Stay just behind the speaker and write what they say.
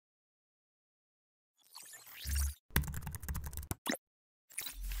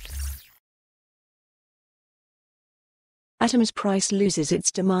Atom's price loses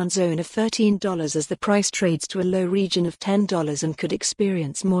its demand zone of $13 as the price trades to a low region of $10 and could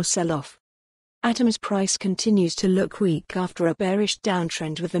experience more sell-off. Atom's price continues to look weak after a bearish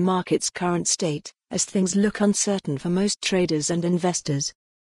downtrend with the market's current state, as things look uncertain for most traders and investors.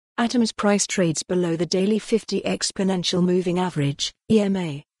 Atom's price trades below the daily 50 exponential moving average,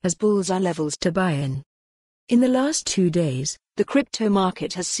 EMA, as bullseye levels to buy in. In the last 2 days, the crypto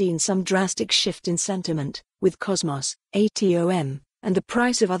market has seen some drastic shift in sentiment, with Cosmos, ATOM, and the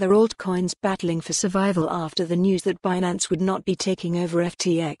price of other altcoins battling for survival after the news that Binance would not be taking over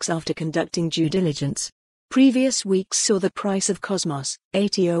FTX after conducting due diligence. Previous weeks saw the price of Cosmos,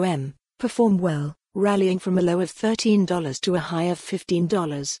 ATOM, perform well, rallying from a low of $13 to a high of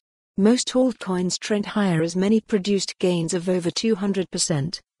 $15. Most altcoins trend higher as many produced gains of over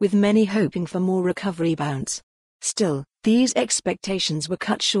 200%, with many hoping for more recovery bounce. Still, these expectations were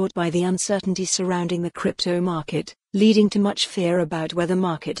cut short by the uncertainty surrounding the crypto market, leading to much fear about where the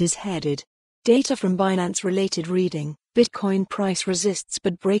market is headed. Data from Binance-related reading: Bitcoin price resists,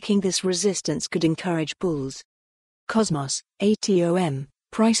 but breaking this resistance could encourage bulls. Cosmos, ATOM,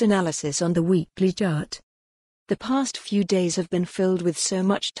 price analysis on the weekly chart. The past few days have been filled with so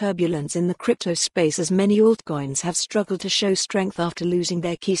much turbulence in the crypto space as many altcoins have struggled to show strength after losing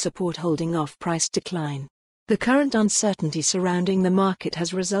their key support holding off price decline. The current uncertainty surrounding the market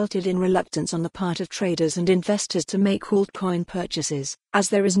has resulted in reluctance on the part of traders and investors to make altcoin purchases, as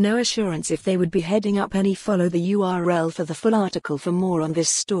there is no assurance if they would be heading up any. Follow the URL for the full article. For more on this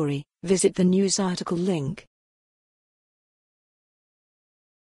story, visit the news article link.